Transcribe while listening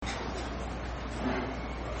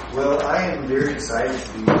Well, I am very excited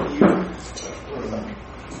to be with you.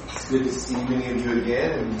 It's good to see many of you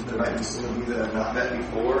again, and there might be some of you that I've not met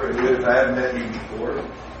before, and even if I haven't met you before,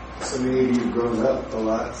 so many of you have grown up a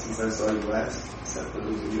lot since I saw you last, except for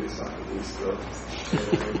those of you that saw me a week ago.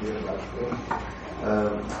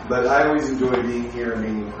 But I always enjoy being here and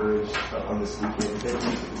being encouraged on this weekend. Thank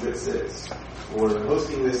you to Good Sits for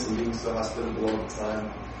hosting this and being so hospitable all the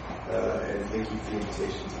time, and thank you for the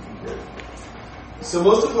invitation to be here. So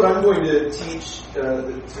most of what I'm going to teach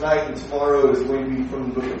tonight and tomorrow is going to be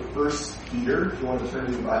from the book of 1 Peter. If you want to turn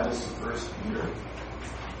to your Bibles to 1 Peter.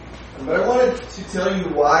 But I wanted to tell you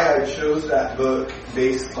why I chose that book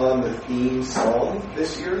based on the theme song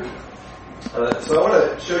this year. So I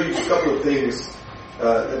want to show you a couple of things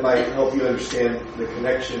that might help you understand the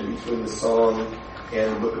connection between the song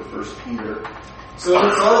and the book of 1 Peter. So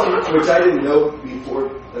the song, which I didn't know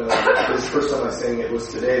before, the first time I sang it was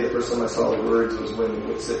today. The first time I saw the words was when the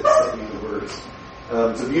book sent me the words.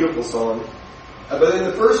 It's a beautiful song. But in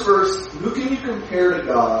the first verse, who can you compare to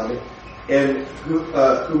God, and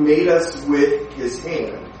who made us with His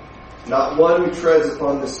hand? Not one who treads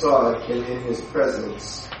upon the sod can in His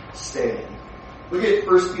presence stand. Look at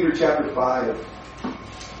 1 Peter chapter 5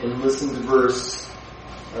 and listen to verse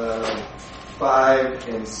 5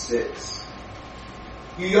 and 6.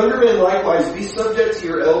 You younger men likewise, be subject to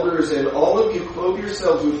your elders, and all of you clothe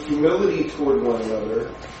yourselves with humility toward one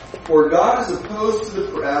another. For God is opposed to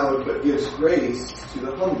the proud, but gives grace to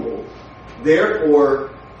the humble.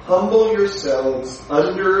 Therefore, humble yourselves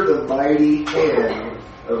under the mighty hand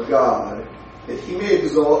of God, that He may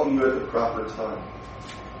exalt you at the proper time.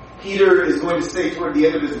 Peter is going to say toward the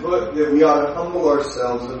end of his book that we ought to humble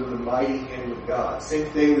ourselves under the mighty hand of God. Same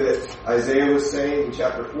thing that Isaiah was saying in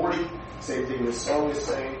chapter 40. Same thing this song is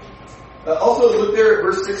saying. Also, look there at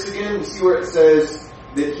verse 6 again. You see where it says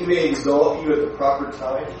that He may exalt you at the proper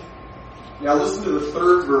time. Now listen to the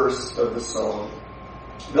third verse of the song.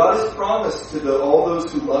 God has promised to all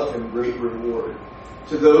those who love Him great reward.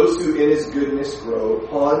 To those who in His goodness grow,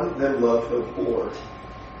 upon them love He'll pour.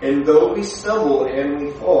 And though we stumble and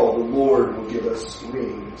we fall, the Lord will give us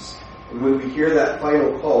wings. And when we hear that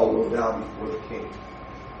final call, we'll bow before the King.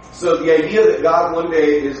 So the idea that God one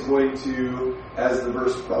day is going to, as the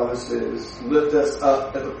verse promises, lift us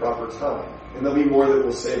up at the proper time. And there'll be more that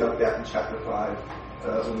we'll say about that in chapter 5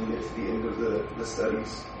 when we get to the end of the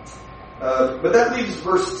studies. But that leaves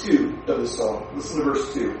verse 2 of the psalm. Listen to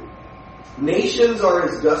verse 2. Nations are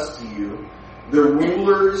as dust to you, their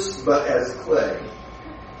rulers but as clay.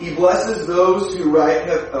 He blesses those who right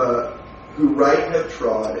have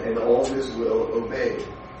trod, and all His will obey.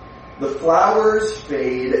 The flowers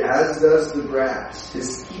fade as does the grass,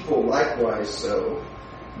 His people likewise so.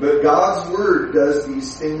 But God's word does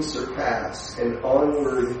these things surpass, and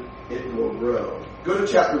onward it will grow. Go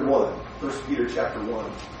to chapter 1, 1 Peter chapter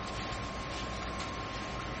 1.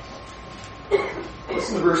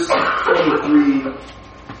 Listen to verse 23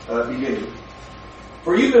 beginning.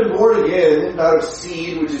 For you've been born again, not of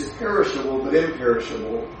seed which is perishable, but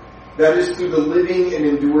imperishable. That is through the living and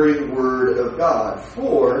enduring word of God.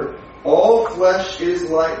 For all flesh is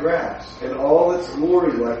like grass, and all its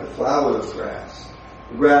glory like the flower of grass.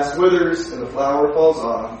 The grass withers, and the flower falls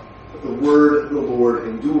off, but the word of the Lord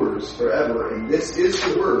endures forever. And this is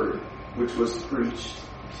the word which was preached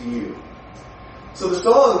to you. So the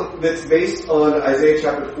song that's based on Isaiah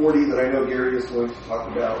chapter 40 that I know Gary is going to talk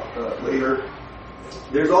about later,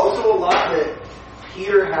 there's also a lot that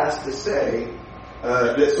Peter has to say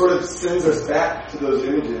that sort of sends us back to those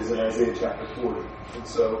images in Isaiah chapter 40. And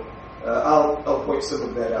so I'll point some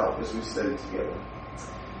of that out as we study together.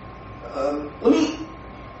 Let me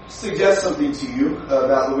suggest something to you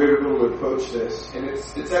about the way we're going to approach this. And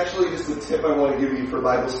it's actually just a tip I want to give you for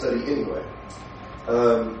Bible study anyway.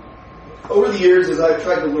 Over the years, as I've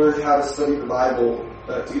tried to learn how to study the Bible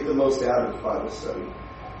to get the most out of Bible study,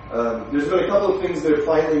 there's been a couple of things that have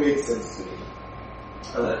finally made sense to me.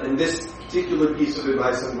 And this particular piece of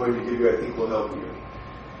advice I'm going to give you, I think, will help you.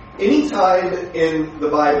 Anytime in the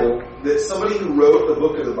Bible that somebody who wrote a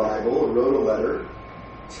book of the Bible or wrote a letter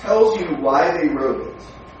tells you why they wrote it,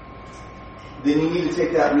 then you need to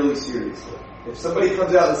take that really seriously. If somebody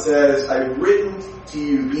comes out and says, I've written to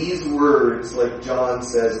you these words, like John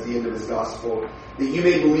says at the end of his gospel, that you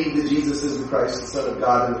may believe that Jesus is the Christ, the Son of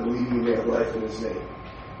God, and that believing you may have life in His name.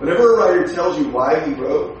 Whenever a writer tells you why he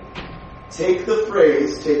wrote, take the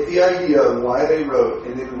phrase, take the idea of why they wrote,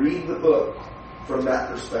 and then read the book from that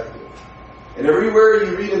perspective. And everywhere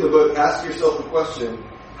you read in the book, ask yourself the question,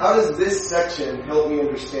 how does this section help me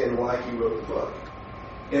understand why he wrote the book?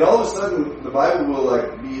 And all of a sudden, the Bible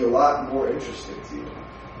will be a lot more interesting to you.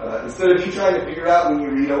 Instead of you trying to figure out when you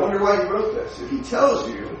read, I wonder why he wrote this. If he tells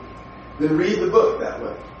you, then read the book that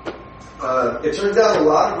way. It turns out a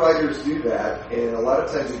lot of writers do that, and a lot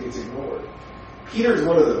of times it gets ignored. Peter's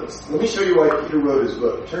one of those. Let me show you why Peter wrote his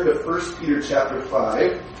book. Turn to 1 Peter chapter 5,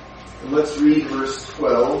 and let's read verse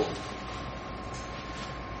 12.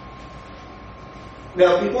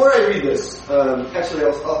 Now, before I read this, actually,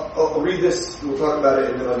 I'll read this, we'll talk about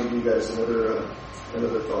it, and then I'll give you guys another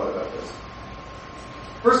thought about this.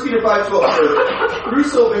 1 Peter 5:12 says, "Through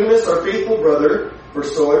Silvanus, our faithful brother, for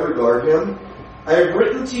so I regard him, I have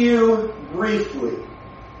written to you briefly,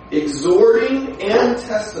 exhorting and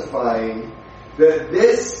testifying that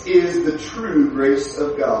this is the true grace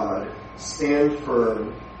of God. Stand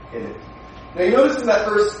firm in it." Now you notice in that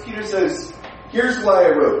verse, Peter says, here's why I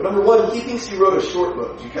wrote. Number one, he thinks he wrote a short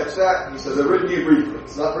book. Did you catch that? He says, I've written to you briefly.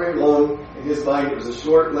 It's not very long. In his mind, it was a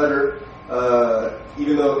short letter,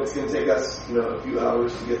 even though it's going to take us a few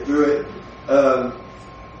hours to get through it.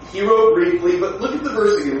 He wrote briefly, but look at the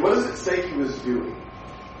verse again. What does it say he was doing?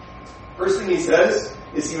 First thing he says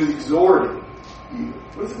is he was exhorting you.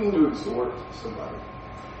 What does it mean to exhort somebody?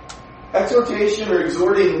 Exhortation or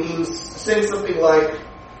exhorting means saying something like,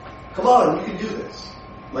 come on, you can do this.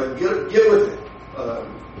 Like, get with it.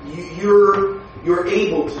 You're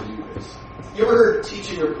able to do this. You ever heard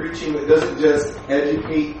teaching or preaching that doesn't just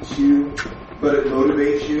educate you, but it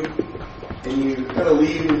motivates you? And you kind of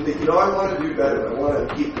leave and think, I want to do better. I want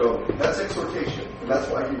to keep going. That's exhortation. And that's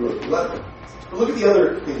why he wrote the letter. But look at the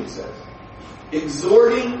other thing he says.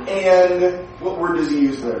 Exhorting and, what word does he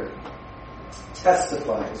use there?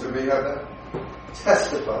 Testifying. Does everybody have that?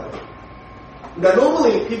 Testifying. Now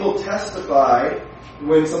normally people testify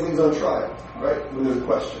when something's on trial, right? When there's a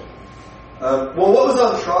question. Well, what was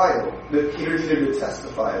on trial that Peter needed to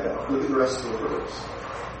testify about? Look at the rest of the verse.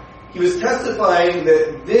 He was testifying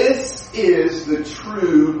that this is the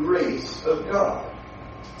true grace of God.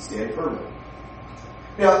 Stand firm.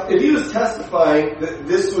 Now, if he was testifying that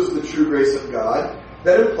this was the true grace of God,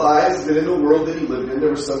 that implies that in the world that he lived in,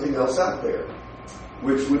 there was something else out there,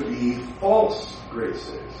 which would be false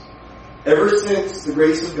graces. Ever since the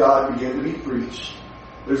grace of God began to be preached,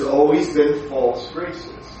 there's always been false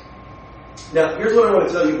graces. Now, here's what I want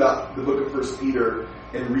to tell you about the book of 1 Peter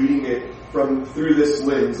and reading it through this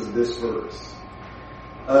lens of this verse.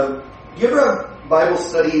 Do you ever have Bible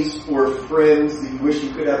studies or friends that you wish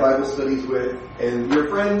you could have Bible studies with, and your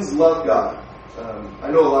friends love God?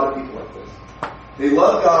 I know a lot of people like this. They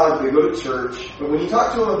love God, they go to church, but when you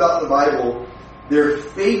talk to them about the Bible, their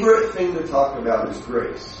favorite thing to talk about is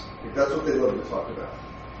grace. That's what they love to talk about.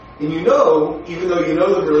 And even though you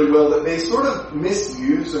know them really well, that they sort of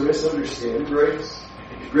misuse or misunderstand grace.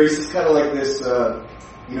 Grace is kind of like this,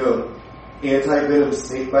 anti-venom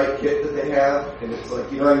snake bite kit that they have. And it's like, I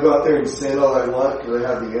can go out there and sin all I want because I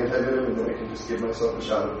have the anti-venom, and then I can just give myself a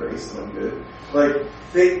shot of grace and I'm good. Like,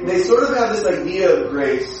 they sort of have this idea of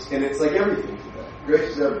grace, and it's like everything to them.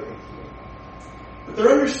 Grace is everything to them. But their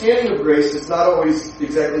understanding of grace is not always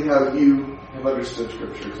exactly how you have understood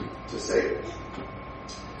Scripture to say it.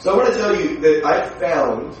 So I want to tell you that I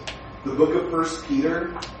found the book of 1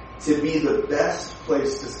 Peter to be the best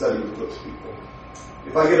place to study with those people.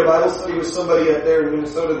 If I get a Bible study with somebody up there in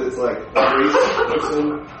Minnesota that's like a grace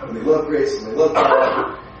person, and they love grace and they love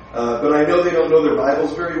God, but I know they don't know their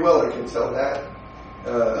Bibles very well, I can tell that.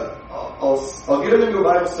 I'll get them into a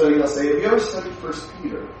Bible study and I'll say, have you ever studied 1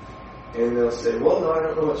 Peter? And they'll say, well, no, I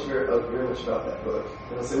don't know very much about that book.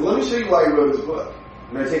 And I'll say, well, let me show you why he wrote his book.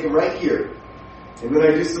 And I take them right here. And then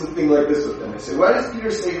I do something like this with them. I say, why does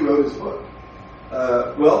Peter say he wrote his book?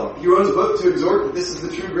 Well, he wrote his book to exhort that this is the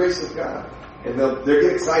true grace of God. And they'll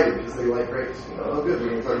get excited because they like grace. Oh, good, we're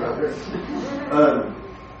going to talk about grace.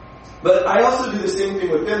 But I also do the same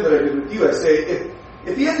thing with them that I did with you. I say,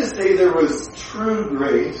 if he had to say there was true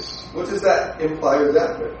grace, what does that imply or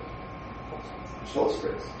that bit? False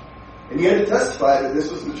grace. And he had to testify that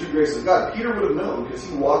this was the true grace of God. Peter would have known because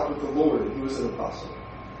he walked with the Lord and he was an apostle.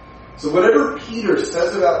 So whatever Peter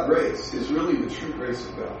says about grace is really the true grace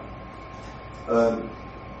of God.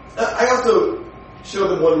 I also show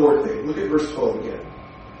them one more thing. Look at verse 12 again.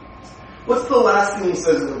 What's the last thing he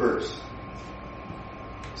says in the verse?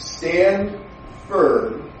 Stand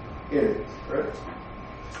firm in it. Right?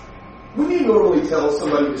 When do you normally tell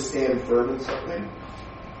somebody to stand firm in something?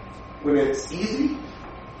 When it's easy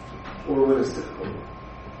or when it's difficult?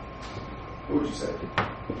 What would you say?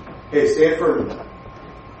 Hey, stand firm in that.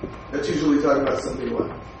 That's usually talking about something what?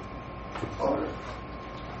 Hard.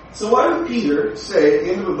 So why would Peter say at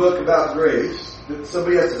the end of a book about grace that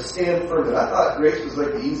somebody has to stand firm in? I thought grace was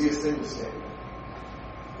like the easiest thing to stand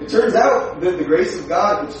in. It turns out that the grace of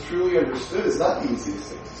God, if it's truly understood, is not the easiest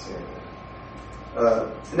thing to stand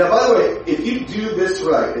there. Now, by the way, if you do this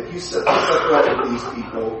right, if you set this up right with these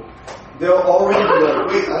people, they'll already be like,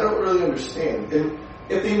 wait, I don't really understand. And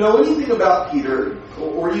if they know anything about Peter,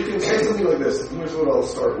 or you can say something like this, here's what I'll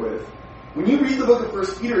start with. When you read the book of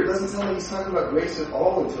 1 Peter, it doesn't sound like he's talking about grace at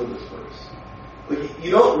all until this verse. Like,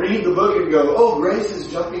 you don't read the book and go, oh, grace is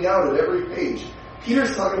jumping out at every page.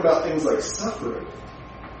 Peter's talking about things like suffering,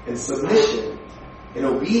 and submission, and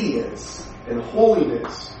obedience, and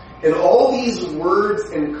holiness, and all these words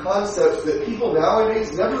and concepts that people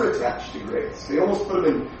nowadays never attach to grace. They almost put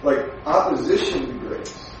them in, like, opposition to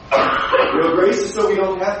grace. Grace is so we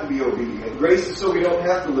don't have to be obedient. Grace is so we don't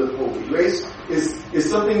have to live holy. Grace is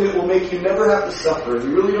something that will make you never have to suffer.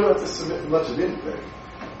 You really don't have to submit much of anything.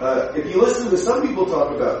 If you listen to some people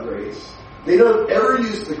talk about grace, they don't ever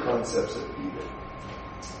use the concepts of Peter.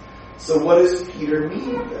 So what does Peter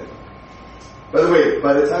mean then? By the way,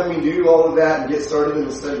 by the time we do all of that and get started in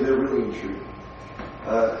the study, they're really intriguing.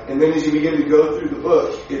 And then as you begin to go through the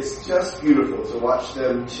book, it's just beautiful to watch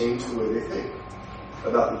them change the way they think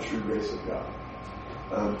about the true grace of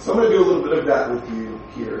God. So I'm going to do a little bit of that with you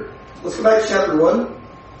here. Let's go back to chapter 1,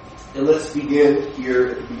 and let's begin here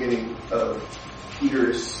at the beginning of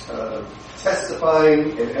Peter's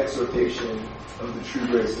testifying and exhortation of the true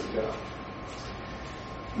grace of God.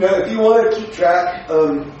 Now, if you want to keep track,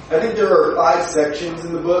 I think there are 5 sections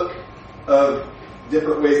in the book of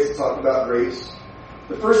different ways to talk about grace.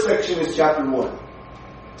 The first section is chapter 1.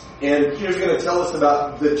 And Peter's going to tell us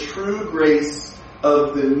about the true grace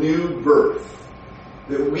of the new birth.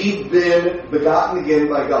 That we've been begotten again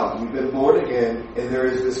by God. We've been born again, and there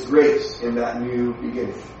is this grace in that new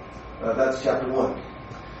beginning. That's chapter 1.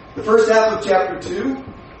 The first half of chapter 2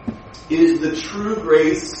 is the true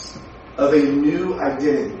grace of a new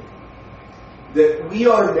identity. That we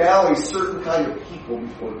are now a certain kind of people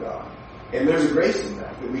before God. And there's a grace in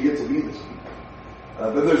that we get to be this people.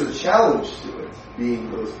 But there's a challenge to it,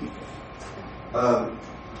 being those people.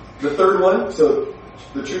 The third one, so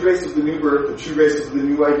the true grace of the new birth, the true grace of the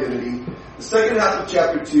new identity. The second half of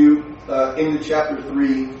chapter 2 into chapter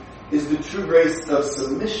 3 is the true grace of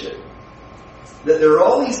submission. That there are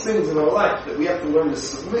all these things in our life that we have to learn to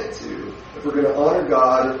submit to if we're going to honor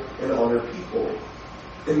God and honor people.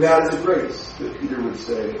 And that is a grace that Peter would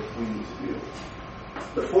say we need to do.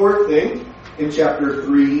 The fourth thing in chapter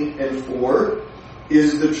 3 and 4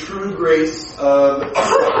 is the true grace of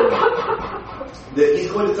suffering. That he's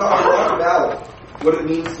going to talk a lot about what it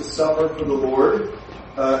means to suffer for the Lord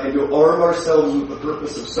and to arm ourselves with the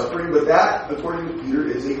purpose of suffering. But that, according to Peter,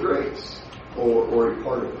 is a grace or a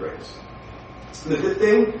part of grace. The fifth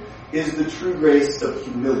thing is the true grace of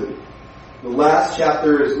humility. The last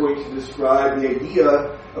chapter is going to describe the idea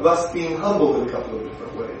of us being humbled in a couple of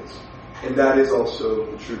different ways. And that is also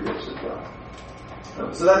the true grace of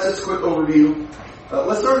God. So that's just a quick overview.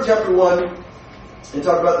 Let's start in chapter 1 and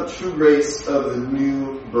talk about the true grace of the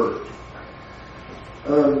new birth.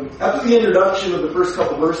 After the introduction of the first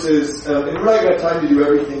couple verses, and we're not going to have time to do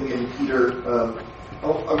everything in Peter,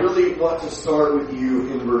 I really want to start with you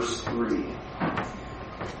in verse 3.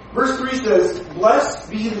 Verse 3 says,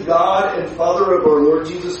 "Blessed be the God and Father of our Lord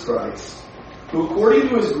Jesus Christ, who according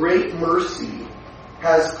to his great mercy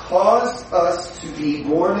has caused us to be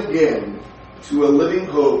born again to a living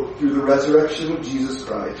hope through the resurrection of Jesus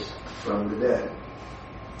Christ from the dead."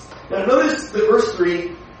 Now notice that verse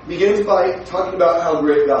 3 begins by talking about how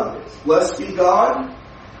great God is. Blessed be God.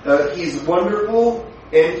 He's wonderful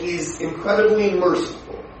and he's incredibly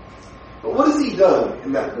merciful. But what has he done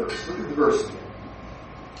in that verse? Look at the verse again.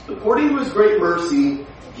 According to his great mercy,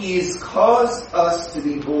 he's caused us to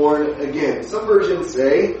be born again. Some versions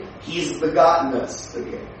say he's begotten us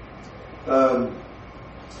again.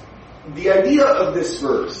 The idea of this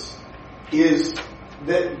verse is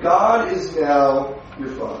that God is now your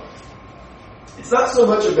Father. It's not so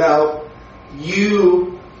much about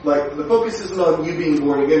you, like the focus isn't on you being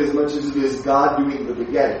born again as much as it is God doing the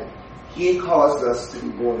begetting. He caused us to be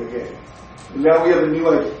born again. And now we have a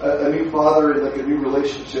new Father and like a new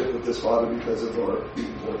relationship with this Father because of our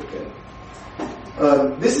being born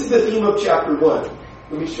again. This is the theme of chapter 1.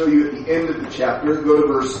 Let me show you at the end of the chapter. Go to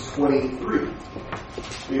verse 23.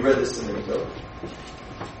 We read this a minute ago.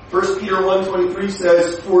 1 Peter 1:23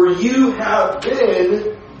 says, "For you have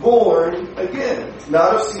been born again,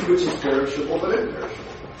 not of seed which is perishable, but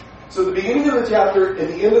imperishable." So at the beginning of the chapter and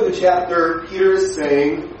the end of the chapter, Peter is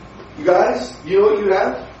saying, you guys, you know what you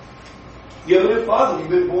have? You have a new Father. You've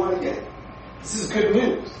been born again. This is good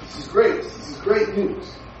news. This is great. This is great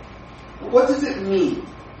news. But what does it mean?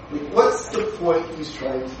 Like, what's the point he's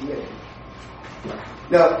trying to make?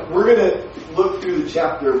 Now, we're going to look through the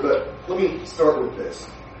chapter, but let me start with this.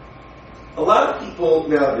 A lot of people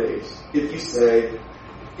nowadays, if you say,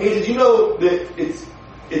 hey, did you know that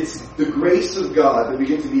it's the grace of God that we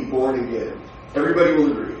get to be born again? Everybody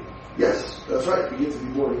will agree. Yes, that's right, we get to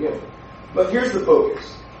be born again. But here's the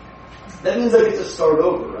focus. That means I get to start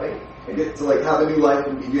over, right? I get to have a new life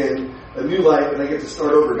and begin a new life, and I get to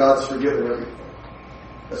start over. God's forgiven everything.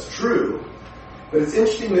 That's true. But it's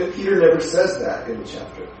interesting that Peter never says that in the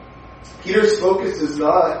chapter. Peter's focus is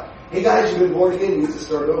not, hey guys, you've been born again, you get to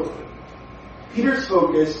start over. Peter's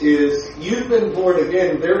focus is, you've been born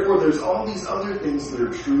again, therefore there's all these other things that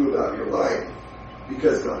are true about your life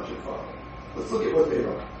because God's your Father. Let's look at what they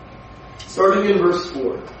are. Starting in verse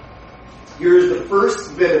 4. Here's the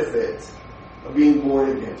first benefit of being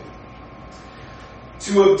born again.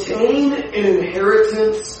 To obtain an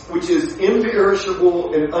inheritance which is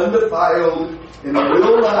imperishable and undefiled and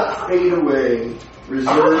will not fade away,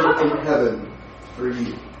 reserved in heaven for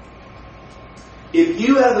you. If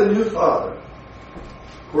you have a new father,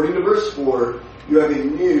 according to verse 4, you have a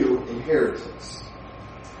new inheritance.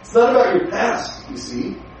 It's not about your past, you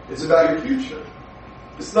see. It's about your future.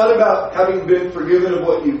 It's not about having been forgiven of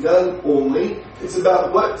what you've done only. It's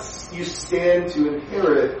about what you stand to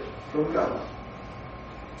inherit from God.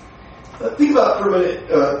 Think about for a minute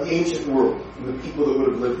the ancient world and the people that would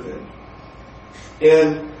have lived then.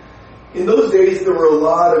 And in those days, there were a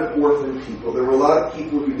lot of orphan people. There were a lot of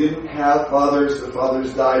people who didn't have fathers. Their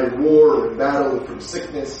fathers died in war or in battle or from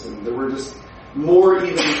sickness. And there were just more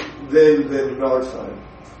even than in our time.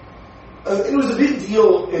 It was a big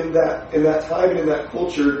deal in that time and in that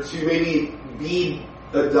culture to maybe be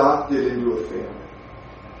adopted into a family.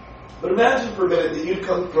 But imagine for a minute that you'd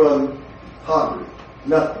come from poverty,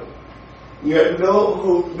 nothing. You had no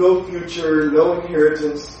hope, no future, no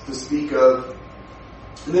inheritance to speak of.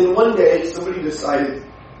 And then one day somebody decided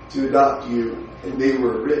to adopt you, and they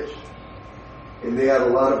were rich. And they had a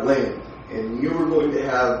lot of land. And you were going to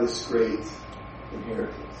have this great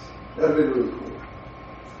inheritance. That would have been really cool.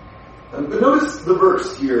 But notice the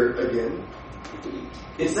verse here again.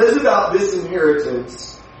 It says about this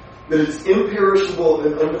inheritance that it's imperishable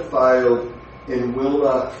and undefiled and will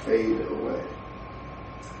not fade away.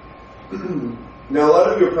 Now, a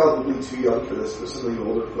lot of you are probably too young for this, but some of the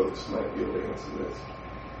older folks might be able to answer this.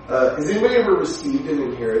 Has anybody ever received an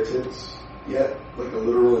inheritance yet? Like a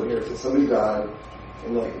literal inheritance? Somebody died,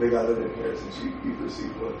 and they got an inheritance. You've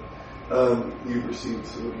received one. You've received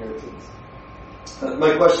some inheritance.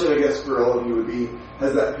 My question, I guess, for all of you would be,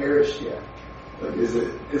 has that perished yet? Is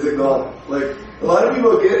it gone? A lot of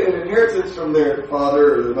people get an inheritance from their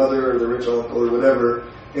father or their mother or their rich uncle or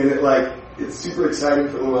whatever, and it's super exciting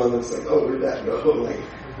for a little while, and it's like, oh, where'd that go?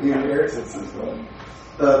 The inheritance is gone.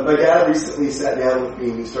 My dad recently sat down with me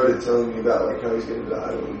and he started telling me about how he's going to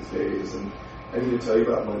die one of these days, and I need to tell you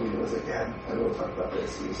about money. And I was like, Dad, I don't want to talk about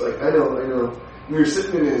this. And he's like, I know. And we were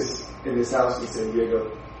sitting in his house in San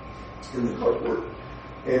Diego, in the carport,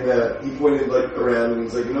 and he pointed around and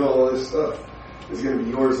he's like, all this stuff is going to be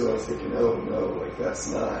yours. And I was thinking, oh no, that's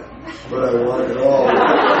not what I want at all.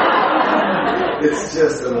 It's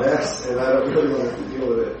just a mess, and I don't really want to have to deal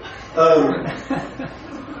with it.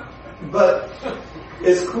 But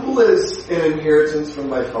as cool as an inheritance from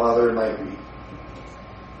my father might be,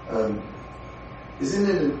 isn't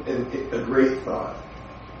it a great thought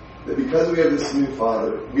that because we have this new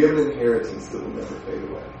father, we have an inheritance that will never fade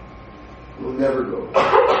away? It will never go away.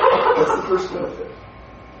 That's the first benefit.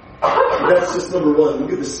 That's just number one.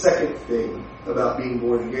 Look at the second thing about being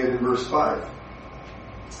born again in verse 5.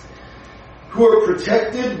 Who are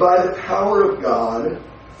protected by the power of God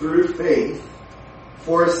through faith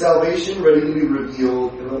for a salvation ready to be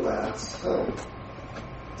revealed in the last time.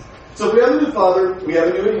 So if we have a new father, we have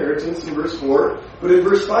a new inheritance in verse 4. But in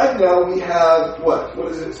verse 5 now we have what? What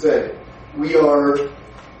does it say? We are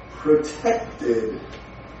protected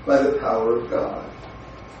by the power of God.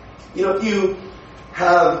 If you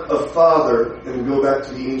have a father, and we go back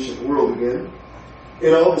to the ancient world again,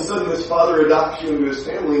 and all of a sudden this father adopts you into his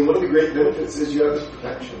family, and one of the great benefits is you have his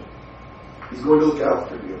protection. He's going to look out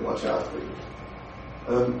for you and watch out for you.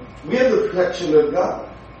 We have the protection of God.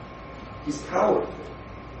 He's powerful.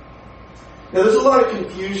 Now there's a lot of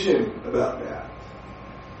confusion about that.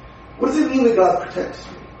 What does it mean that God protects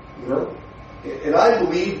you? And I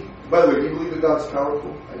believe, by the way, do you believe that God's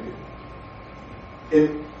powerful? I do.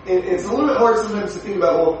 And it's a little bit hard sometimes to think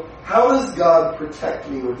about, how does God protect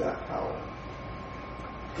me with that power?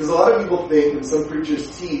 Because a lot of people think, and some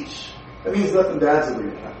preachers teach, that means nothing bad's ever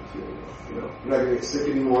going to happen to you. You're not going to get sick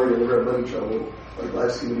anymore, you'll never have money trouble,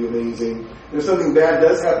 life's going to be amazing. And if something bad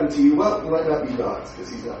does happen to you, well, it might not be God's, because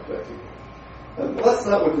He's not protecting you. Well, that's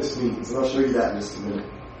not what this means, and I'll show you that in just a minute.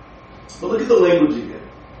 But look at the language again.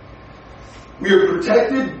 We are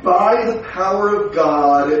protected by the power of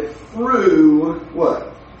God through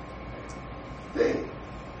what? Faith.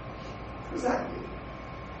 What does that mean?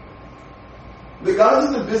 That God's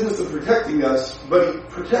in the business of protecting us, but He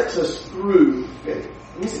protects us through faith.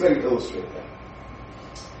 Let me see if I can illustrate that.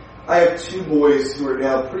 I have two boys who are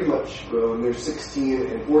now pretty much grown. They're 16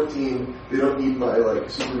 and 14. They don't need my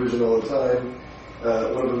supervision all the time.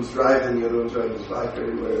 One of them's driving, the other one's riding his bike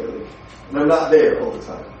everywhere. And I'm not there all the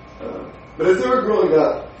time. But as they were growing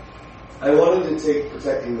up, I wanted to take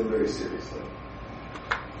protecting them very seriously.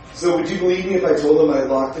 So would you believe me if I told them I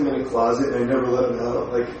locked them in a closet and I never let them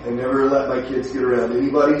out? I never let my kids get around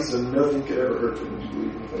anybody, so nothing could ever hurt them. Would you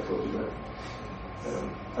believe me if I told you that?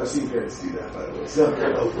 I've seen parents do that, by the way. It's not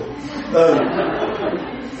very helpful.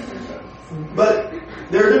 But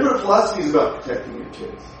there are different philosophies about protecting your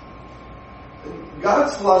kids.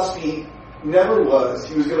 God's philosophy never was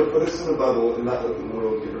He was going to put us in a bubble and not let the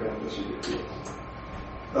world get around us or get to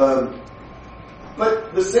us.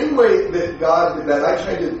 But the same way that I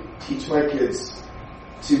try to teach my kids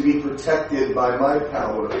to be protected by my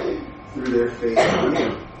power through their faith in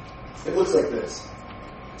me, it looks like this.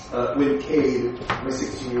 When Cade, my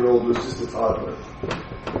 16-year-old, was just a toddler,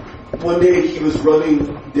 one day he was running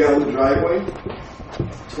down the driveway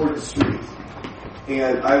toward the street.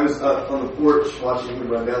 And I was up on the porch watching him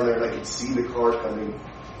run down there, and I could see the car coming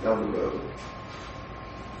down the road.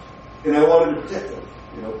 And I wanted to protect him,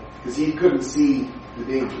 because he couldn't see the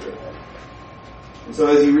danger ahead. And so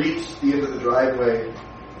as he reached the end of the driveway,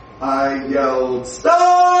 I yelled,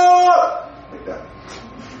 "Stop!" like that.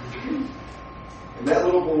 And that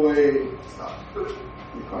little boy stopped. The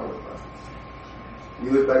car went by. He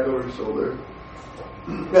looked back over his shoulder.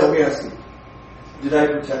 Now let me ask you, did I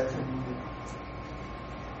protect him?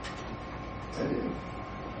 I didn't.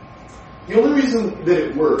 The only reason that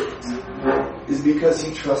it worked is because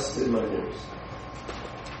he trusted my voice.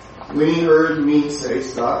 When he heard me say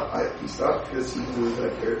stop, he stopped because he knew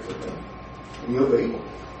that I cared for him. And he obeyed me.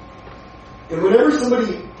 And whenever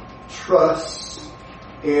somebody trusts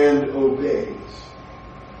and obeys,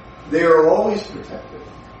 they are always protected.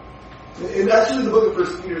 And actually the book of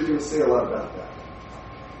 1 Peter is going to say a lot about that.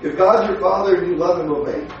 If God's your Father and you love Him,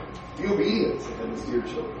 obey Him. Be obedient to Him as dear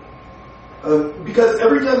children. Because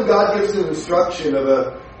every time God gives an instruction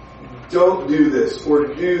of don't do this or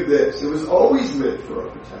do this, it was always meant for our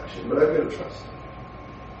protection, but I've got to trust Him.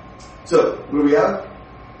 So, what do we have?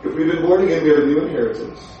 If we've been born again, we have a new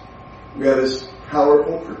inheritance. We have this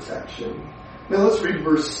powerful protection. Now let's read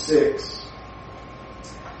verse 6.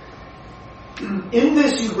 In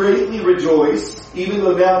this you greatly rejoice, even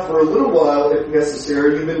though now for a little while, if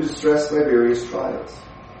necessary, you've been distressed by various trials.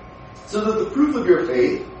 So that the proof of your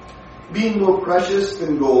faith, being more precious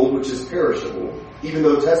than gold, which is perishable, even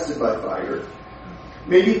though tested by fire,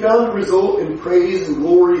 may be found to result in praise and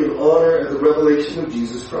glory and honor at the revelation of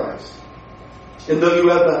Jesus Christ. And though you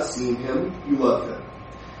have not seen Him, you love Him.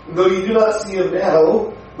 And though you do not see Him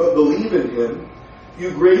now, but believe in Him, you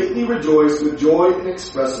greatly rejoice with joy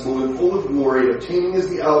inexpressible and full of glory, obtaining as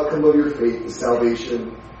the outcome of your faith the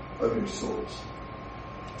salvation of your souls.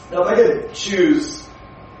 Now, if I could choose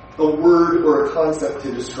a word or a concept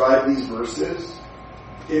to describe these verses,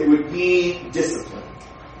 it would be discipline.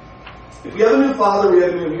 If we have a new Father, we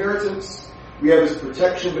have a new inheritance, we have His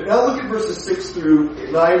protection. But now look at verses 6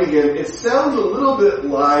 through 9 again. It sounds a little bit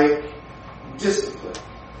like discipline.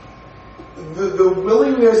 The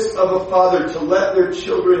willingness of a father to let their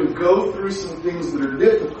children go through some things that are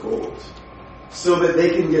difficult so that they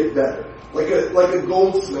can get better. Like a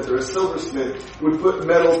goldsmith or a silversmith would put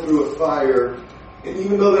metal through a fire, and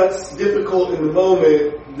even though that's difficult in the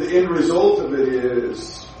moment, the end result of it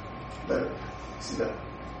is better. See that?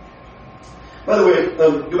 By the way,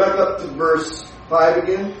 go back up to verse 5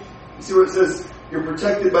 again. You see where it says, you're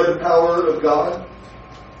protected by the power of God?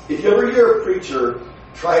 If you ever hear a preacher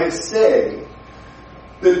try to say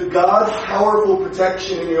that God's powerful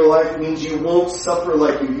protection in your life means you won't suffer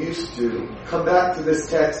like you used to, come back to this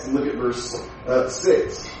text and look at verse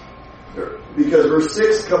 6. Because verse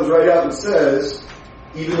 6 comes right out and says,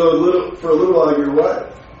 even though for a little while you're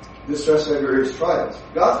what? Distressed by various trials.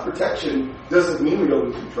 God's protection doesn't mean we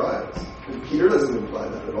don't go through trials. And Peter doesn't imply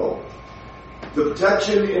that at all. The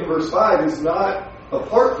protection in verse 5 is not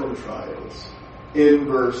apart from trials in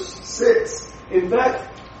verse 6. In fact,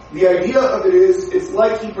 the idea of it is, it's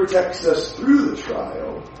like He protects us through the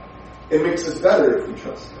trial and makes us better if we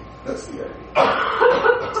trust Him. That's the idea.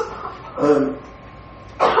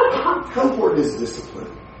 How important is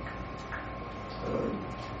discipline?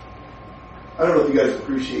 I don't know if you guys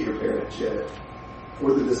appreciate your parents yet,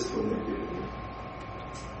 or the discipline they're giving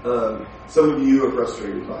you. Some of you are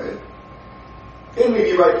frustrated by it. And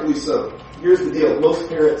maybe rightfully so. Here's the deal. Most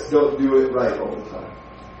parents don't do it right all the time.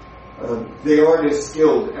 They aren't as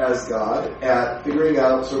skilled as God at figuring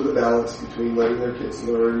out sort of the balance between letting their kids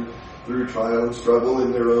learn through trial and struggle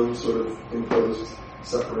and their own sort of imposed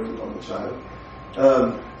suffering on the child.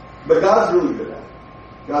 But God's really good at it.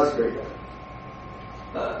 God's great at it.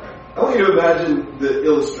 I want you to imagine the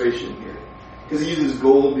illustration here, because he uses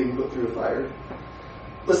gold being put through a fire.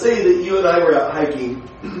 Let's say that you and I were out hiking,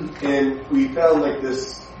 and we found like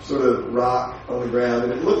this sort of rock on the ground,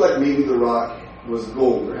 and it looked like maybe the rock was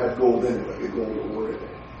gold, or had gold in it, like a gold ore in it.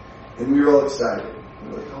 And we were all excited.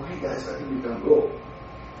 And we're like, oh, hey guys, I think we found gold.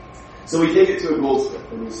 So we take it to a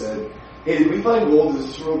goldsmith, and we said, hey, did we find gold? Is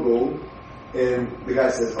this real gold? And the guy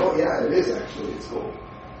says, oh yeah, it is actually, it's gold.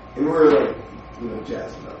 And we're like,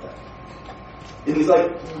 jazzed about that. And he's like,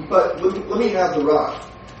 but let me have the rock,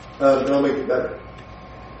 and I'll make it better.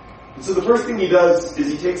 And so the first thing he does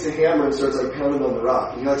is he takes a hammer and starts like pounding on the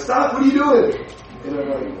rock. And you're like, stop, what are you doing? And I'm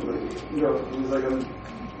like, and he's like, I'm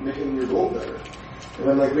making your gold better. And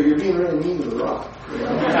I'm like, but you're being really mean to the rock.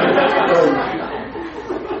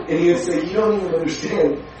 And he would say, you don't even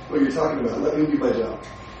understand what you're talking about. Let me do my job.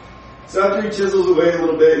 So after he chisels away a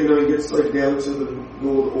little bit, he gets like down to the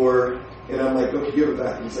gold ore. And I'm like, okay, give it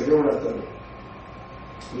back. And he's like, no, we're not done.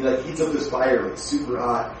 And he like heats up this fire, like super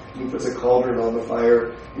hot. And he puts a cauldron on the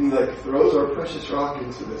fire. And he like throws our precious rock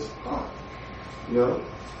into this pot. And we're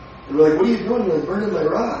like, what are you doing? You're like, burning my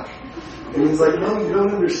rock. And he's like, no, you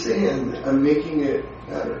don't understand. I'm making it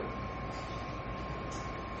better.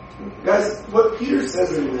 Guys, what Peter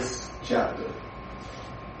says in this chapter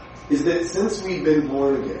is that since we've been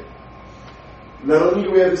born again, not only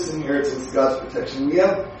do we have this inheritance, God's protection, we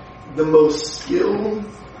have the most skilled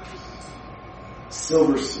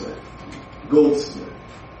silversmith, goldsmith,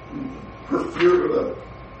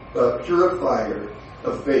 purifier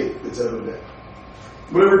of faith that's ever been.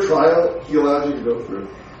 Whatever trial he allowed you to go through,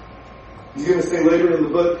 he's going to say later in the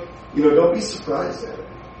book, don't be surprised at it.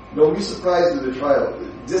 Don't be surprised at the trial.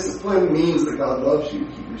 Discipline means that God loves you,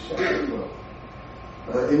 Hebrews chapter 12.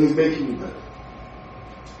 And he's making you better.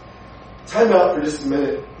 Time out for just a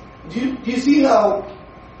minute. Do you see how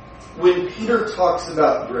when Peter talks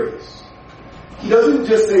about grace, he doesn't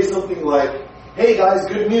just say something like, hey guys,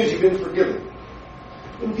 good news, you've been forgiven.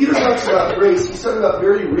 When Peter talks about grace, he's talking about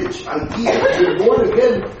very rich ideas. You're born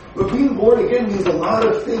again, but being born again means a lot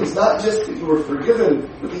of things, not just that you were forgiven,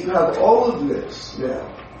 but that you have all of this now.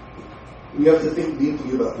 And you have to think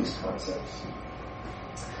deeply about these concepts.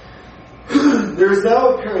 There is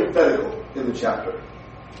now a parenthetical in the chapter.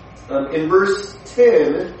 In verse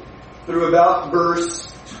 10 through about verse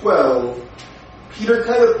 12, Peter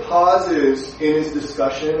kind of pauses in his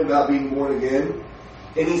discussion about being born again,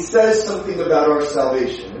 and he says something about our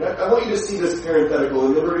salvation. And I want you to see this parenthetical,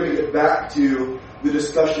 and then we're going to get back to the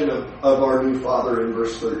discussion of our new Father in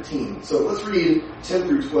verse 13. So let's read 10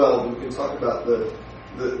 through 12, and we can talk about the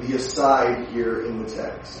aside here in the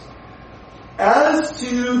text. As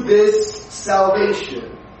to this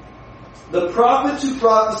salvation, the prophets who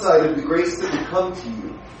prophesied of the grace that would come to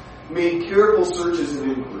you made careful searches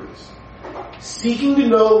and inquiries, seeking to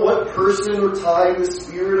know what person or time the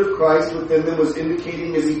Spirit of Christ within them was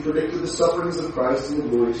indicating as he predicted the sufferings of Christ and the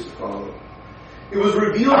glories to follow. It was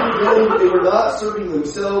revealed to them that they were not serving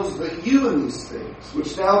themselves, but you in these things,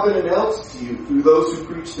 which now have been announced to you through those who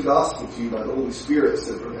preach the gospel to you by the Holy Spirit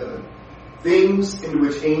sent from heaven, things into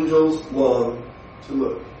which angels long to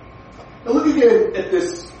look. Now look again at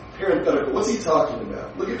this parenthetical. What's he talking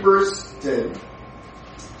about? Look at verse 10.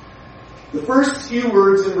 The first few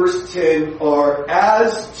words in verse 10 are,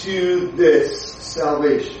 as to this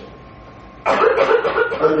salvation.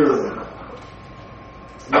 Underline that.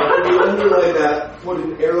 Now, when you underline that, put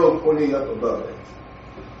an arrow pointing up above it.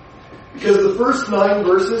 Because the first 9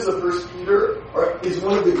 verses of 1 Peter is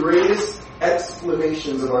one of the greatest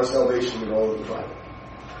explanations of our salvation in all of the Bible.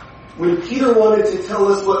 When Peter wanted to tell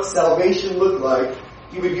us what salvation looked like,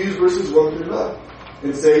 he would use verses 1 through 9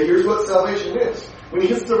 and say, here's what salvation is. When he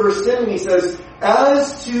gets to verse 10, he says,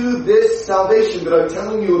 as to this salvation that I'm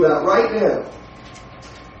telling you about right now,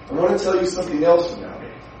 I want to tell you something else about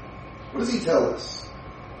it. What does he tell us?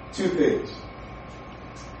 2 things.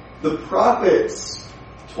 The prophets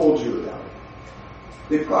told you about it.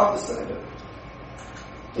 They prophesied of it.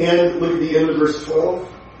 And look at the end of verse 12.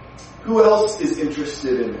 Who else is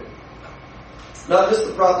interested in it? Not just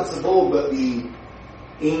the prophets of old, but the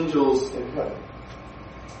angels in heaven.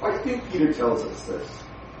 Why do you think Peter tells us this?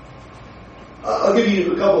 I'll give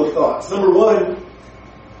you a couple of thoughts. Number one,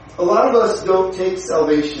 a lot of us don't take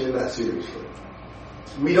salvation that seriously.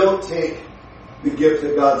 We don't take the gift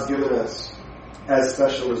that God's given us as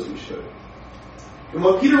special as we should. And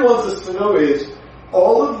what Peter wants us to know is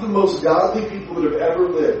all of the most godly people that have ever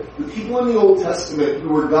lived, the people in the Old Testament who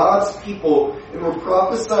were God's people and were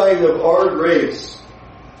prophesying of our grace,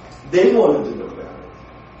 they wanted to know about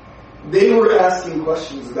it. They were asking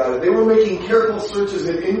questions about it. They were making careful searches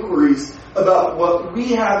and inquiries about what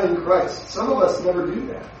we have in Christ. Some of us never do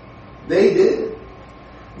that. They did.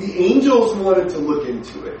 The angels wanted to look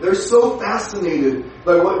into it. They're so fascinated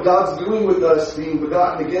by what God's doing with us, being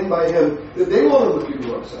begotten again by Him, that they want to look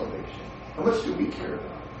into our salvation. How much do we care about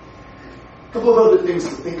it? A couple of other things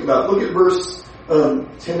to think about. Look at verse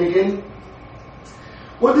 10 again.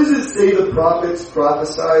 What does it say the prophets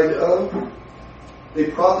prophesied of? They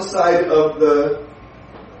prophesied of the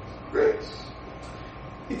grace.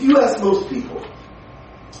 If you ask most people,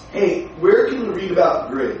 hey, where can we read about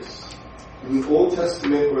grace? In the Old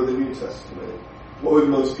Testament or the New Testament? What would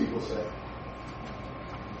most people say?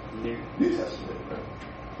 New Testament, right?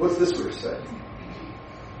 What's this verse say?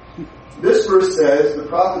 This verse says the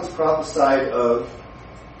prophets prophesied of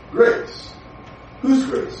grace. Whose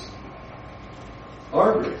grace?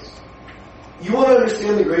 Our grace. You want to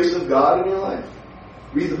understand the grace of God in your life?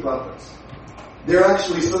 Read the prophets. They're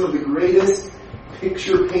actually some of the greatest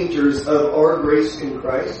picture painters of our grace in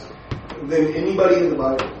Christ than anybody in the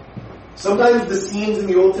Bible. Sometimes the scenes in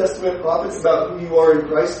the Old Testament prophets about who you are in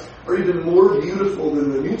Christ are even more beautiful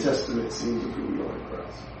than the New Testament scenes of who we are in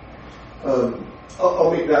Christ.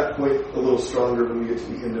 I'll make that point a little stronger when we get to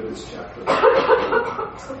the end of this chapter.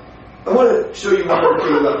 I want to show you one more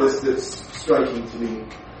thing about this that's striking to me.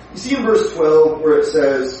 You see in verse 12 where it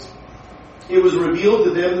says, it was revealed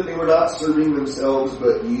to them that they were not serving themselves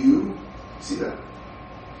but you. See that?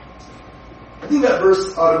 I think that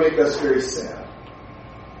verse ought to make us very sad.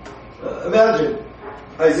 Imagine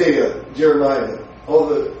Isaiah, Jeremiah, all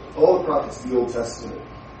the prophets of the Old Testament.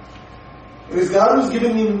 And as God was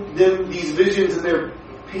giving them these visions and they're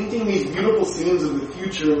painting these beautiful scenes of the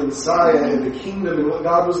future and the Messiah and the kingdom and what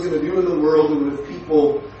God was going to do in the world and with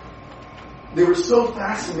people, they were so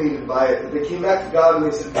fascinated by it that they came back to God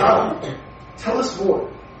and they said, God, tell us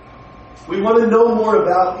more. We want to know more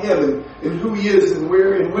about Him and who He is and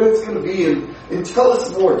where and when it's going to be and tell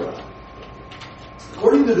us more, God.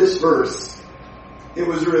 According to this verse, it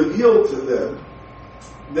was revealed to them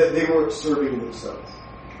that they weren't serving themselves.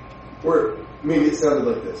 Or maybe it sounded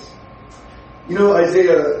like this. You know,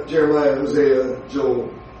 Isaiah, Jeremiah, Hosea,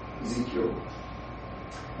 Joel, Ezekiel.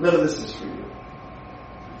 None of this is for you.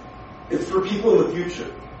 It's for people in the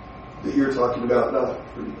future that you're talking about,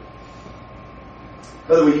 not for you.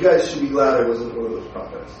 By the way, you guys should be glad I wasn't one of those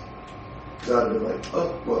prophets. Because I'd have been like,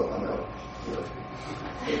 oh, well, I'm out. You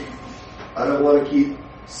know. I don't want to keep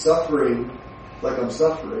suffering like I'm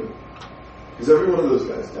suffering. Because every one of those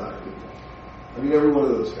guys died. I mean, every one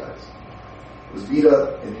of those guys was beat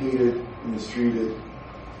up and hated and mistreated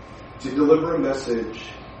to deliver a message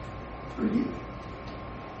for you.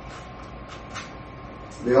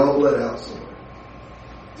 They all bled out somewhere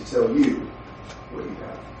to tell you what you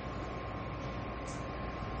have.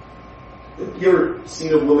 Have you ever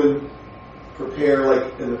seen a woman prepare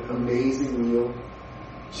like an amazing meal?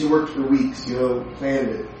 She worked for weeks, planned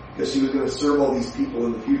it, because she was going to serve all these people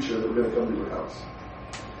in the future that were going to come to her house.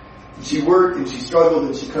 And she worked and she struggled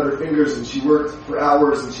and she cut her fingers and she worked for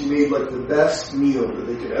hours and she made like the best meal that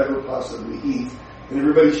they could ever possibly eat. And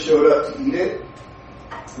everybody showed up to eat it.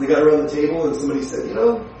 And they got around the table and somebody said, I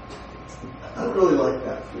don't really like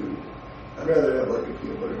that food. I'd rather have like a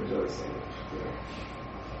peanut butter and jelly sandwich.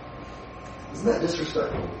 Isn't that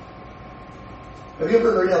disrespectful? Have you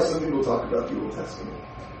ever heard how some people talk about the Old Testament?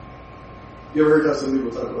 You ever heard how some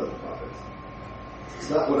people talk about the prophets? It's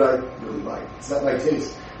not what I really like. It's not my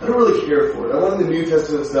taste. I don't really care for it. I want the New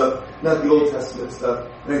Testament stuff, not the Old Testament stuff.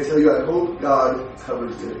 And I tell you, I hope God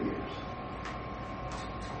covers their ears.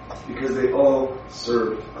 Because they all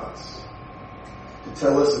served us to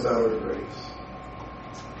tell us about our grace.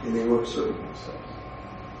 And they weren't serving themselves.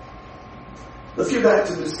 Let's get back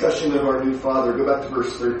to the discussion of our new Father. Go back to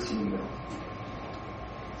verse 13 now.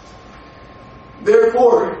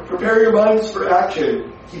 Therefore, prepare your minds for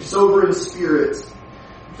action. Keep sober in spirit.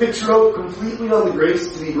 Fix your hope completely on the grace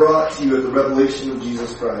to be brought to you at the revelation of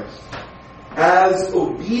Jesus Christ. As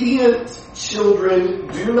obedient children,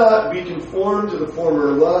 do not be conformed to the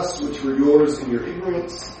former lusts which were yours in your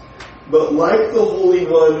ignorance, but like the Holy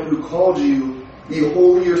One who called you, be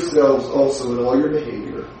holy yourselves also in all your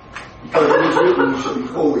behavior. Because it is written, you shall be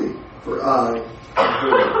holy, for I am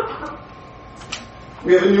holy.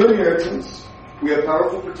 We have a new inheritance. We have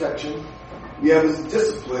powerful protection. We have this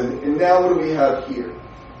discipline, and now what do we have here?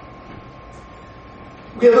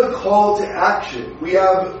 We have a call to action. We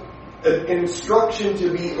have an instruction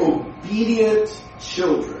to be obedient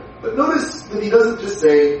children. But notice that he doesn't just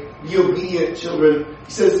say, be obedient children.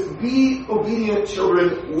 He says, be obedient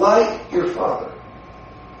children like your father.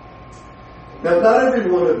 Now, not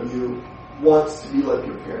every one of you wants to be like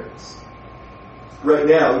your parents. Right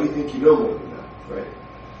now, you think you know more than that, right?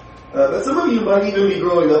 But some of you might even be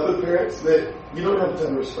growing up with parents that you don't have a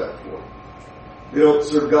ton of respect for. They don't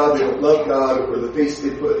serve God, they don't love God, or the face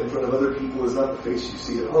they put in front of other people is not the face you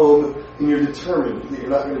see at home, and you're determined that you're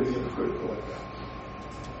not going to be hypocritical like that.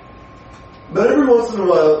 But every once in a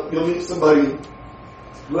while, you'll meet somebody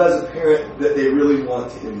who has a parent that they really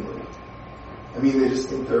want to emulate. I mean, they just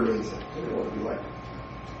think they're amazing, and they want to be like them.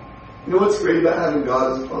 You know what's great about having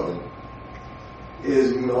God as a father?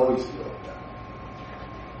 Is we can always feel like that.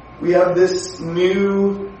 We have this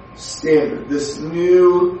new standard, this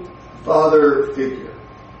new father figure.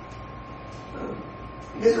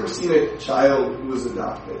 You guys ever seen a child who was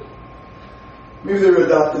adopted? Maybe they were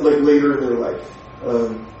adopted like later in their life.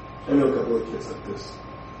 I know a couple of kids like this.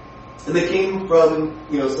 And they came from,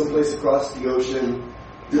 someplace across the ocean,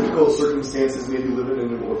 difficult circumstances, maybe living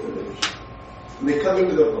in an orphanage. And they come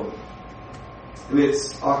into the home. And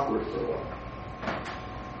it's awkward for a while.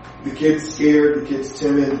 The kid's scared, the kid's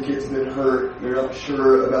timid, the kid's been hurt, they're not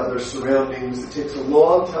sure about their surroundings. It takes a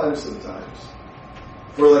long time sometimes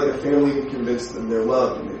for like a family to convince them they're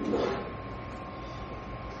loved and they belong.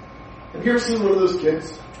 Have you ever seen one of those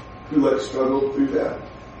kids who struggled through that?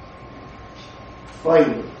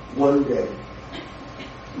 Finally, one day,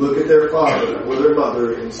 look at their father or their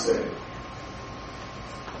mother and say,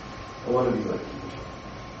 I want to be like you.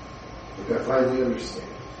 Like I finally understand.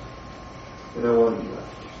 And I want to be like you.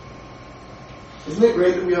 Isn't it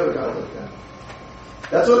great that we have a God like that?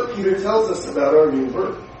 That's what Peter tells us about our new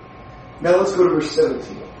birth. Now let's go to verse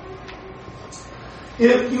 17.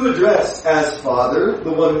 If you address as Father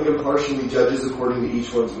the one who impartially judges according to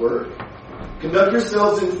each one's work, conduct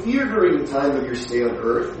yourselves in fear during the time of your stay on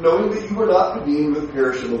earth, knowing that you were not redeemed with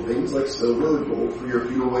perishable things like silver or gold for your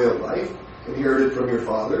futile way of life, inherited from your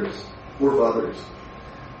forefathers,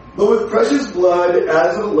 but with precious blood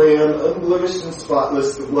as of a lamb, unblemished and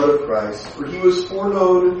spotless, the blood of Christ. For he was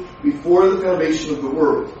foreknown before the foundation of the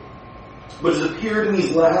world, but has appeared in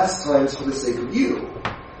these last times for the sake of you,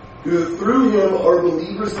 who through him are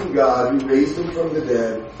believers in God, who raised him from the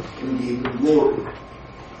dead and gave him glory,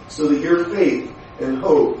 so that your faith and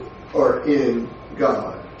hope are in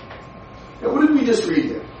God. Now, what did we just read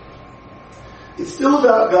here? It's still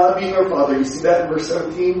about God being our Father. You see that in verse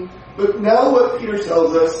 17? But now what Peter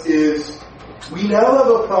tells us is we now have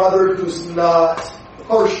a Father who's not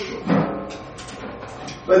partial.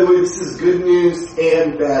 By the way, this is good news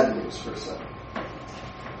and bad news for some.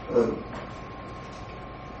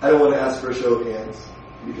 I don't want to ask for a show of hands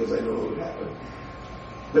because I know what would happen.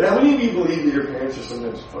 But how many of you believe that your parents are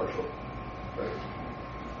sometimes partial? Right?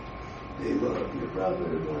 They love your brother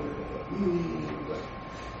more than they love me.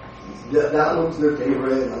 But that one's their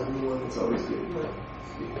favorite. I'm the one that's always good.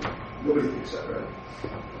 Nobody thinks that, right?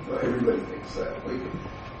 No, everybody thinks that.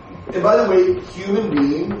 And by the way, human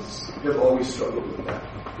beings have always struggled with that.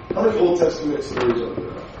 How many Old Testament stories are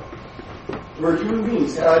there? Where human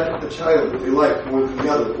beings had a child that they liked more than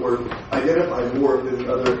the other, or identified more than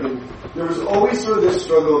the other, and there was always sort of this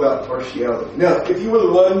struggle about partiality. Now, if you were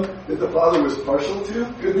the one that the father was partial to,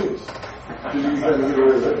 good news. Because you kind of get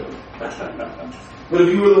away with it. But if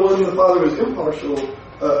you were the one that the father was impartial,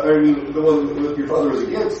 the one that your father was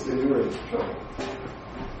against, then you were in trouble.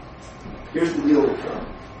 Here's the deal with God.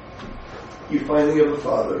 You finally have a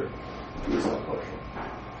father who is not partial.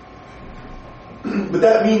 But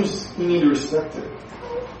that means you need to respect him.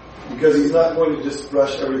 Because he's not going to just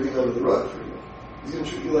brush everything under the rug for you. He's going to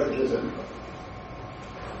treat you like he does everybody.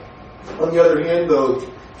 On the other hand, though,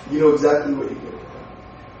 you know exactly what you get with him.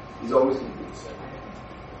 He's always going to do the same.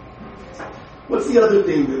 What's the other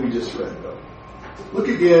thing that we just read, though? Look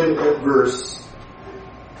again at verse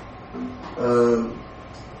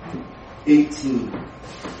 18.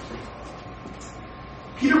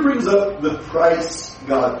 Peter brings up the price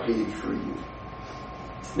God paid for you.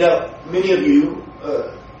 Now, many of you,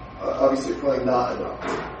 obviously, are probably not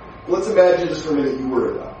adopted. Let's imagine just for a minute you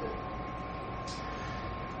were adopted.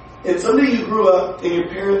 And someday you grew up and your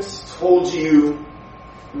parents told you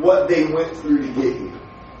what they went through to get you.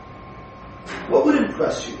 What would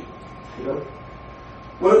impress you? You know?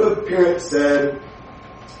 What if a parent said,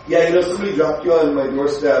 yeah, somebody dropped you on my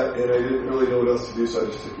doorstep and I didn't really know what else to do, so I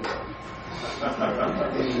just took you out.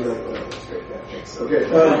 And you're like, oh, that's great, yeah, thanks. Okay.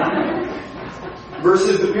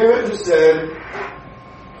 Versus the parent who said,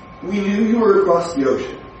 we knew you were across the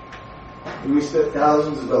ocean, and we spent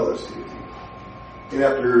thousands of dollars to get you. And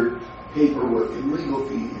after paperwork and legal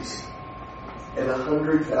fees and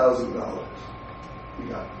 $100,000, we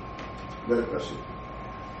got you. Another question.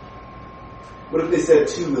 What if they said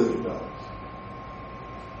 $2 million?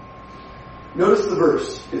 Notice the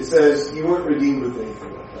verse. It says, you weren't redeemed with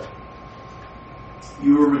anything like that.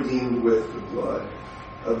 You were redeemed with the blood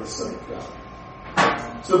of the Son of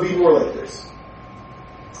God. So be more like this.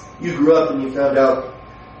 You grew up and you found out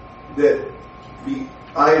that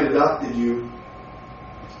I had adopted you,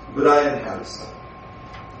 but I had had a son.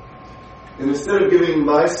 And instead of giving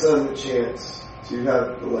my son the chance to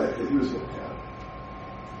have the life that he was going to have,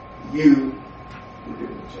 you were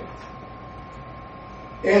given a chance.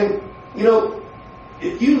 And,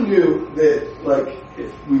 if you knew that, like,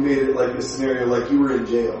 if we made it like a scenario, like you were in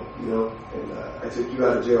jail, and I took you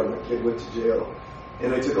out of jail, my kid went to jail,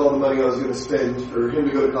 and I took all the money I was going to spend for him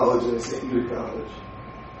to go to college, and I sent you to college.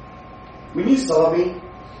 When you saw me,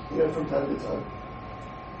 from time to time,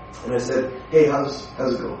 and I said, hey, how's it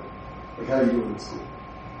going? Like, how are you doing in school?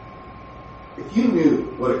 If you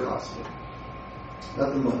knew what it cost me,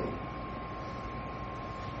 not the money,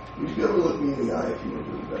 would you be able to look me in the eye if you were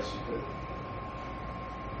doing the best you could?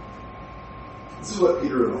 This is what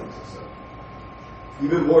Peter reminds us of.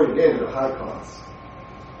 You've been born again at a high cost,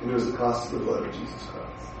 and it was the cost of the blood of Jesus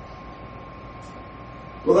Christ.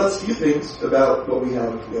 Well, that's a few things about what we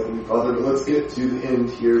have with the Heavenly Father, but let's get to the end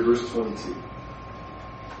here, verse 22.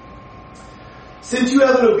 Since you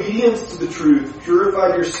have in obedience to the truth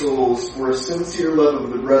purified your souls for a sincere love of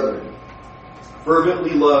the brethren,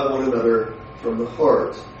 fervently love one another from the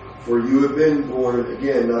heart, for you have been born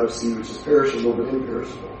again, not of seed which is perishable, but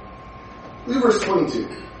imperishable. Look at verse 22.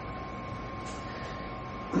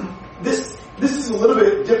 This is a little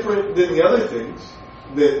bit different than the other things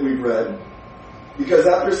that we've read. Because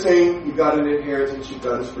after saying you've got an inheritance, you've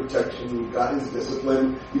got his protection, you've got his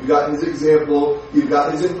discipline, you've got his example, you've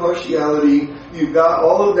got his impartiality, you've got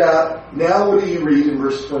all of that. Now what do you read in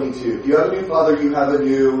verse 22? If you have a new father, you have a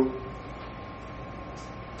new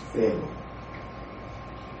family.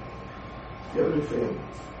 You have a new family.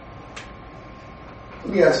 Let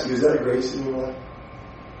me ask you, is that a grace in your life?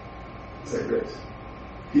 Is that grace?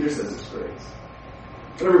 Peter says it's grace.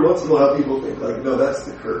 But every once in a while people think no, that's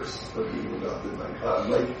the curse of being adopted by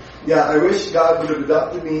God. Yeah, I wish God would have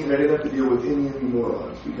adopted me and I didn't have to deal with any of you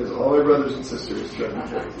morons because all my brothers and sisters drive me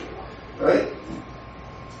crazy. Right?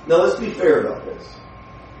 Now let's be fair about this.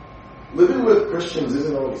 Living with Christians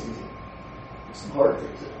isn't always easy. There's some hard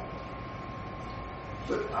things in it.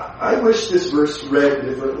 But I wish this verse read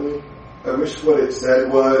differently. I wish what it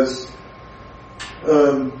said was,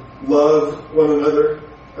 love one another.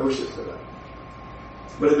 I wish it said that.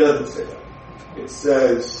 But it doesn't say that. It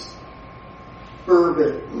says,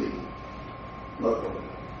 fervently love one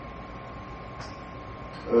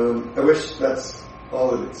another. I wish that's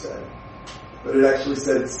all that it said. But it actually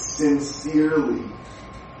said, sincerely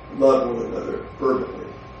love one another fervently.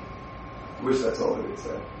 I wish that's all that it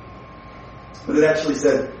said. But it actually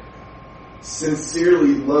said,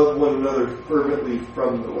 sincerely love one another fervently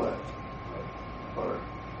from the what? Heart.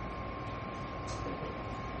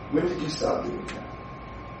 When did you stop doing that?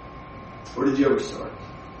 Or did you ever start?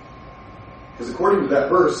 Because according to that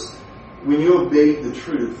verse, when you obeyed the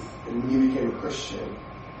truth and when you became a Christian,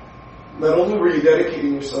 not only were you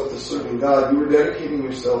dedicating yourself to serving God, you were dedicating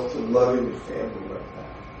yourself to loving your family like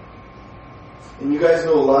that. And you guys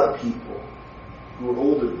know a lot of people who are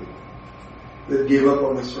older than you that gave up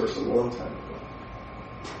on this verse a long time ago.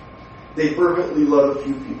 They fervently love a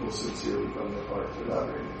few people sincerely from their heart. They're not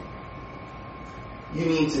very many. You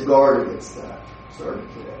need to guard against that starting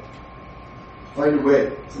today. Find a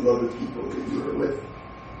way to love the people that you are with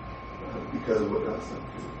because of what God's done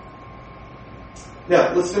for you.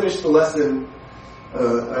 Now, let's finish the lesson.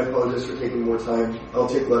 I apologize for taking more time. I'll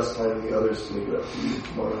take less time than the others to make it up to you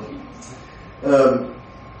tomorrow.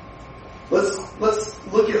 Let's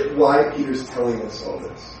look at why Peter's telling us all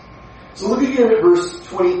this. So look again at verse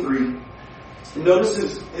 23. And notice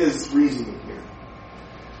his reasoning here.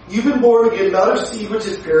 You've been born again, not of seed which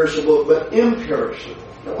is perishable, but imperishable.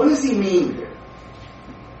 Now, what does he mean here?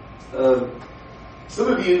 Some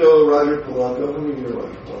of you know Roger Polanco. How many of you know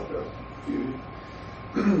Roger Polanco?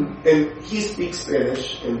 And he speaks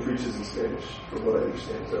Spanish and preaches in Spanish, from what I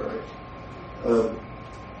understand. Is that right?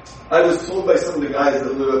 I was told by some of the guys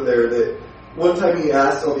that live up there that one time he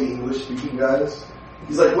asked all the English-speaking guys,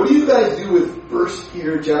 he's like, what do you guys do with 1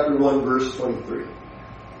 Peter chapter 1, verse 23?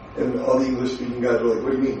 And all the English-speaking guys were like,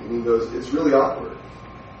 what do you mean? And he goes, it's really awkward.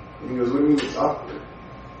 And he goes, what do you mean it's awkward?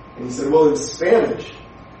 And he said, well, in Spanish,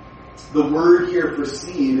 the word here for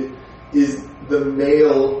seed is the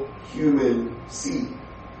male human seed.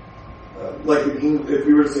 Like if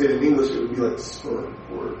we were to say it in English, it would be like sperm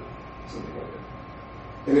or something like that.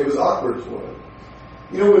 And it was awkward for him.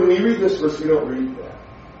 You know, when we read this verse, we don't read that.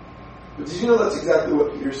 But did you know that's exactly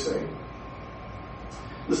what Peter's saying?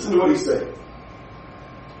 Listen to what he's saying.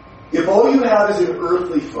 If all you have is an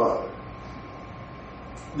earthly father,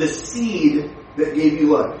 the seed that gave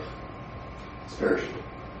you life is perishable.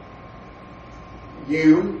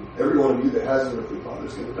 You, every one of you that has an earthly father,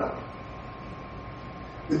 is going to die.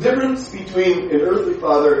 The difference between an earthly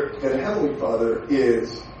father and a heavenly father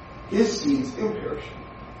is his seed's imperishable.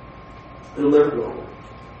 It'll never go away.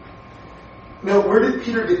 Now, where did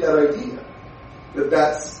Peter get that idea? That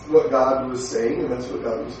that's what God was saying and that's what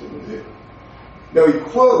God was going to do. Now, he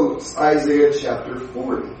quotes Isaiah chapter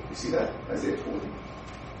 40. You see that? Isaiah 40.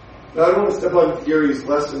 Now, I don't want to step on Gary's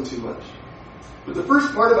lesson too much. But the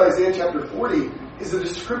first part of Isaiah chapter 40 is a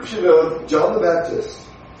description of John the Baptist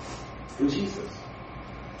and Jesus.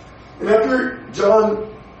 And after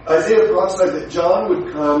Isaiah prophesied that John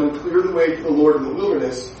would come and clear the way for the Lord in the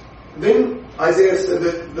wilderness, then Isaiah said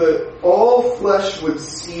that all flesh would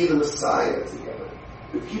see the Messiah together.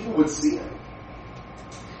 That people would see him.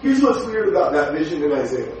 Here's what's weird about that vision in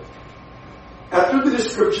Isaiah. After the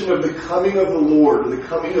description of the coming of the Lord, or the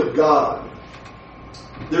coming of God,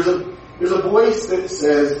 there's a voice that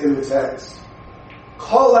says in the text,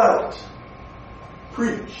 call out,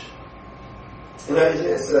 preach. And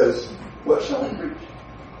Isaiah says, what shall I preach?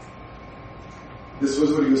 This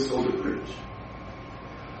was what he was told to preach.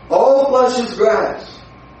 All flesh is grass,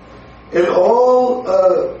 and all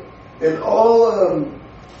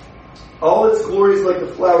its glory is like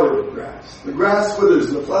the flower of grass. The grass withers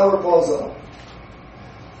and the flower falls off.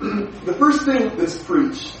 The first thing that's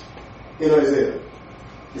preached in Isaiah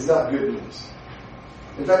is not good news.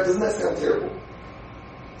 In fact, doesn't that sound terrible?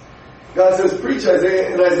 God says, preach,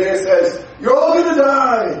 Isaiah, and Isaiah says, you're all going to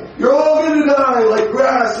die. You're all going to die like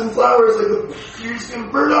grass and flowers, you're just going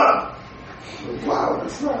to burn up. Like, wow,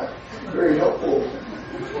 that's not very helpful.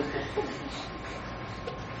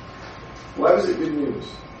 Why was it good news?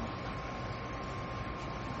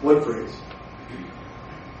 One phrase.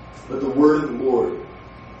 But the word of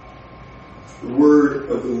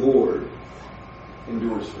the Lord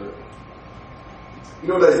endures forever. You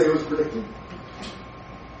know what Isaiah was predicting?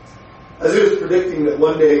 Isaiah was predicting that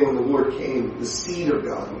one day when the Lord came, the seed of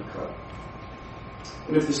God would come.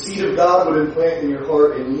 And if the seed of God would implant in your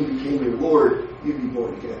heart and He became your Lord, you'd be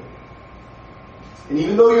born again. And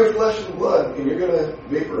even though you're flesh and blood and you're going to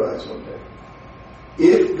vaporize one day,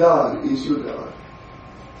 if God is your God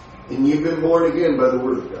and you've been born again by the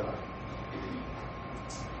Word of God,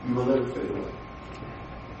 you will never fade away.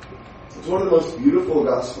 It's one of the most beautiful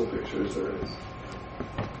gospel pictures there is.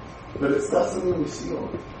 But it's not something we see all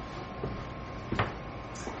the time.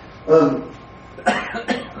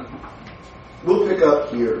 We'll pick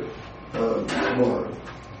up here tomorrow.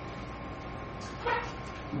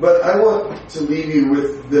 But I want to leave you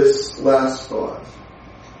with this last thought.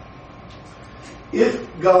 If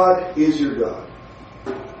God is your God,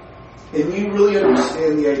 and you really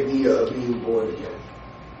understand the idea of being born again,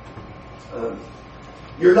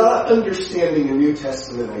 you're not understanding a New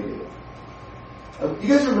Testament idea.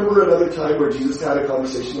 You guys remember another time where Jesus had a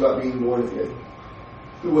conversation about being born again?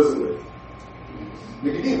 Who was it with?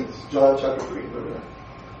 Nicodemus. John chapter 3, remember that?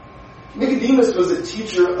 Nicodemus was a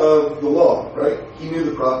teacher of the law, right? He knew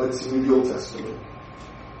the prophets, he knew the Old Testament.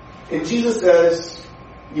 And Jesus says,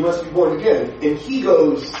 you must be born again. And he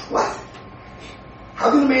goes, what?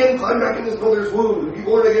 How can a man climb back in his mother's womb and be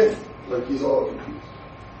born again? Like he's all confused.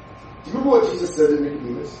 Do you remember what Jesus said to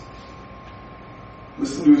Nicodemus?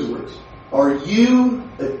 Listen to his words. Are you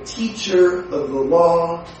a teacher of the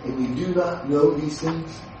law and you do not know these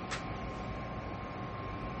things?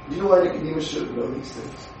 Do you know why Nicodemus should know these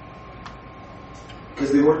things?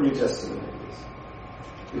 Because they weren't New Testament ideas.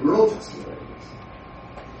 They were Old Testament ideas.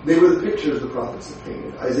 They were the pictures the prophets had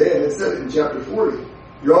painted. Isaiah had said it in chapter 40.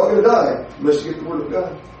 You're all going to die unless you get the Word of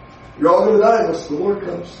God. You're all going to die unless the Lord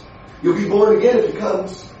comes. You'll be born again if He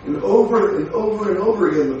comes. And over and over and over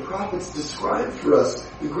again, the prophets described for us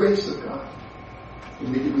the grace of God.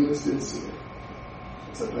 And Nicodemus didn't see it.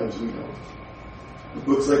 And sometimes we don't. The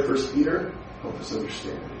books like 1 Peter help us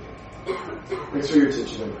understand it. Thanks for your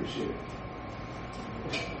attention. I appreciate it.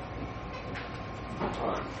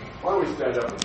 Why don't we stand up?